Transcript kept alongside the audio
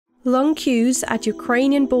Long queues at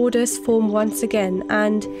Ukrainian borders form once again,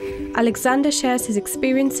 and Alexander shares his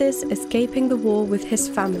experiences escaping the war with his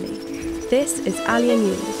family. This is ALIYAH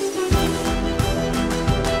News.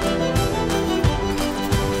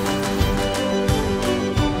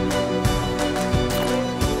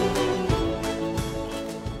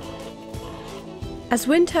 As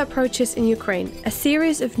winter approaches in Ukraine, a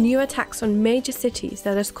series of new attacks on major cities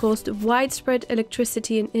that has caused widespread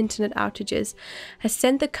electricity and internet outages has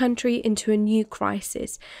sent the country into a new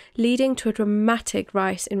crisis, leading to a dramatic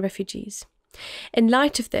rise in refugees. In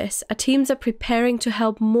light of this, our teams are preparing to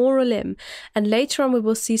help more OLIM, and later on we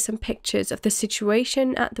will see some pictures of the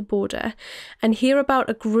situation at the border and hear about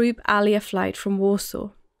a group ALIYAH flight from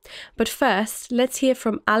Warsaw. But first, let's hear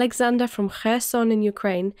from Alexander from Kherson in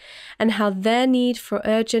Ukraine and how their need for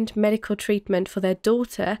urgent medical treatment for their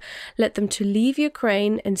daughter led them to leave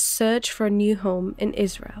Ukraine and search for a new home in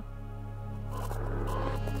Israel.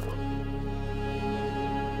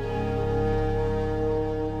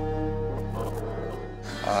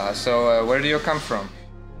 Where do you come from?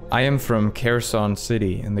 I am from Kherson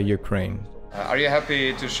city in the Ukraine. Are you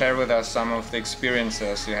happy to share with us some of the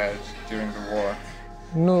experiences you had during the war?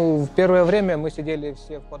 In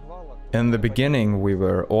the beginning, we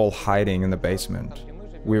were all hiding in the basement.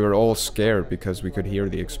 We were all scared because we could hear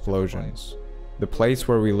the explosions. The place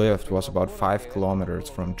where we lived was about 5 kilometers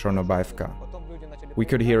from Chernobylivka. We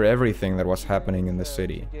could hear everything that was happening in the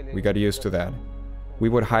city. We got used to that. We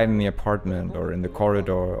would hide in the apartment or in the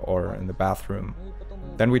corridor or in the bathroom.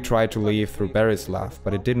 Then we tried to leave through Berislav,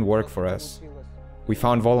 but it didn't work for us. We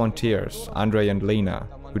found volunteers, Andrei and Lena,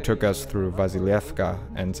 who took us through Vasilievka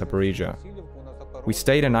and Zaporizhia. We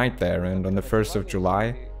stayed a night there, and on the 1st of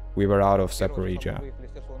July, we were out of Zaporizhia.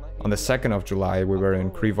 On the 2nd of July, we were in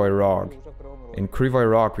Krivoy Rog. In Krivoy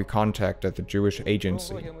Rog, we contacted the Jewish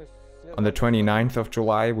agency. On the 29th of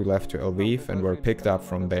July, we left to Lviv and were picked up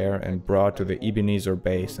from there and brought to the Ebenezer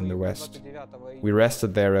base in the west. We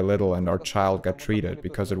rested there a little and our child got treated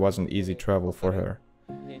because it wasn't easy travel for her.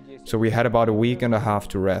 So we had about a week and a half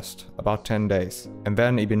to rest, about 10 days. And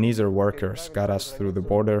then Ebenezer workers got us through the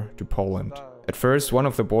border to Poland. At first, one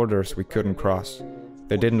of the borders we couldn't cross.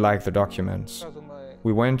 They didn't like the documents.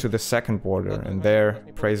 We went to the second border and there,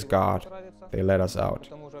 praise God, they let us out.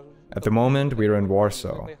 At the moment, we were in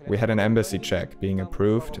Warsaw. We had an embassy check being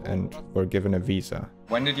approved and were given a visa.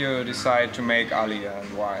 When did you decide to make ALIYAH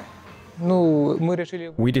and why?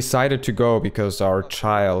 We decided to go because our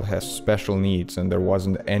child has special needs and there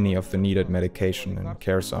wasn't any of the needed medication in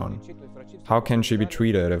Kherson. How can she be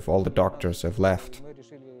treated if all the doctors have left?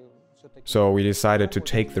 So we decided to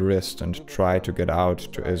take the risk and try to get out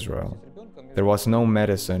to Israel. There was no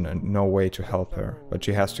medicine and no way to help her, but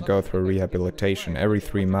she has to go through rehabilitation every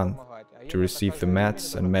 3 months to receive the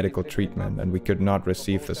meds and medical treatment, and we could not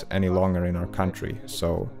receive this any longer in our country,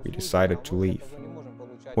 so we decided to leave.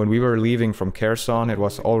 When we were leaving from Kherson, it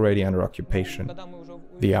was already under occupation.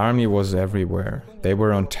 The army was everywhere. They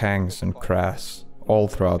were on tanks and crafts, all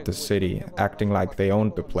throughout the city, acting like they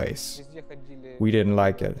owned the place. We didn't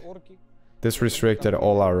like it. This restricted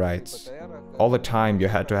all our rights. All the time you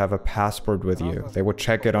had to have a passport with you. They would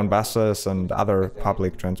check it on buses and other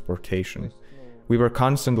public transportation. We were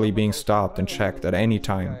constantly being stopped and checked at any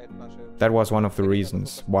time. That was one of the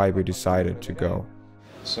reasons why we decided to go.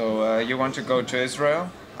 So you want to go to Israel?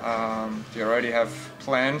 Do you already have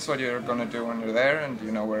plans what you're going to do when you're there, and do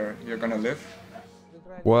you know where you're going to live?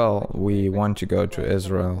 Well, we want to go to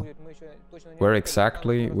Israel. Where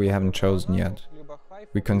exactly, we haven't chosen yet.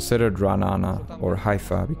 We considered Ra'anana or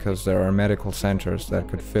Haifa because there are medical centers that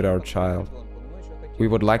could fit our child. We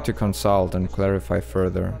would like to consult and clarify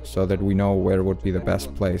further so that we know where would be the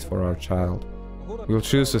best place for our child. We'll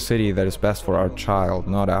choose a city that is best for our child,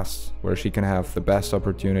 not us, where she can have the best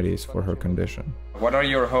opportunities for her condition. What are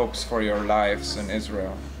your hopes for your lives in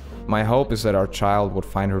Israel? My hope is that our child would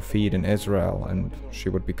find her feet in Israel and she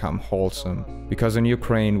would become wholesome. Because in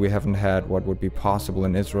Ukraine we haven't had what would be possible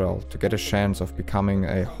in Israel to get a chance of becoming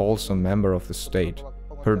a wholesome member of the state.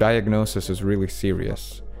 Her diagnosis is really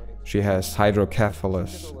serious. She has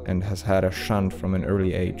hydrocephalus and has had a shunt from an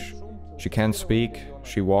early age. She can't speak,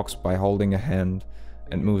 she walks by holding a hand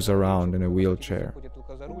and moves around in a wheelchair.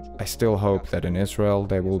 I still hope that in Israel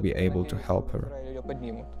they will be able to help her.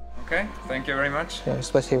 Okay, thank you very much.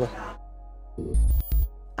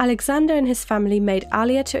 Alexander and his family made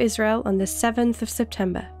ALIYAH to Israel on the 7th of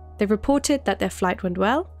September. They reported that their flight went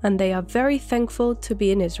well and they are very thankful to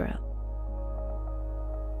be in Israel.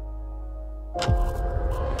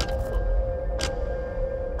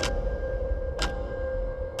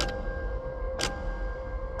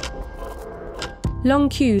 Long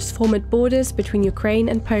queues form at borders between Ukraine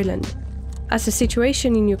and Poland. As the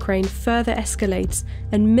situation in Ukraine further escalates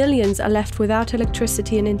and millions are left without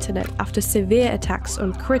electricity and internet after severe attacks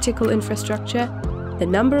on critical infrastructure, the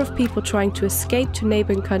number of people trying to escape to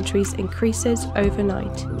neighboring countries increases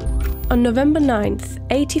overnight. On November 9th,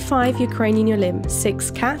 85 Ukrainian OLIM,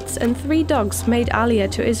 6 cats and 3 dogs made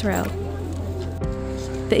ALIYAH to Israel.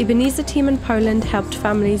 The Ebenezer team in Poland helped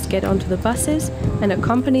families get onto the buses and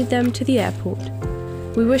accompanied them to the airport.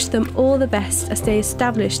 We wish them all the best as they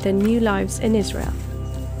establish their new lives in Israel.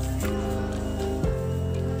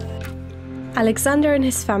 Alexander and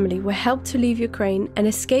his family were helped to leave Ukraine and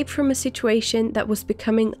escape from a situation that was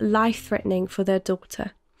becoming life-threatening for their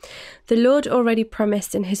daughter. The Lord already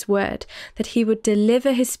promised in his word that he would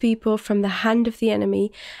deliver his people from the hand of the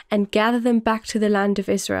enemy and gather them back to the land of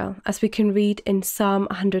Israel, as we can read in Psalm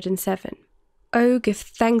 107. Oh, give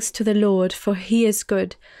thanks to the Lord, for he is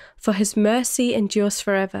good, for his mercy endures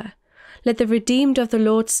forever. Let the redeemed of the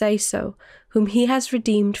Lord say so, whom he has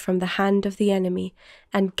redeemed from the hand of the enemy,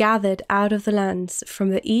 and gathered out of the lands, from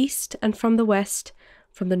the east and from the west,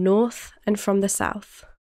 from the north and from the south.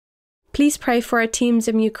 Please pray for our teams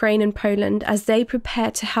in Ukraine and Poland as they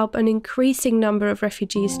prepare to help an increasing number of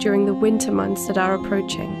refugees during the winter months that are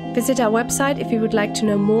approaching. Visit our website if you would like to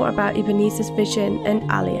know more about Ebenezer's vision and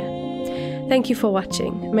ALIYAH. Thank you for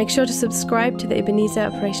watching. Make sure to subscribe to the Ebenezer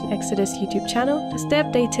Operation Exodus YouTube channel to stay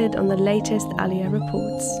updated on the latest ALIYAH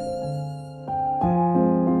reports.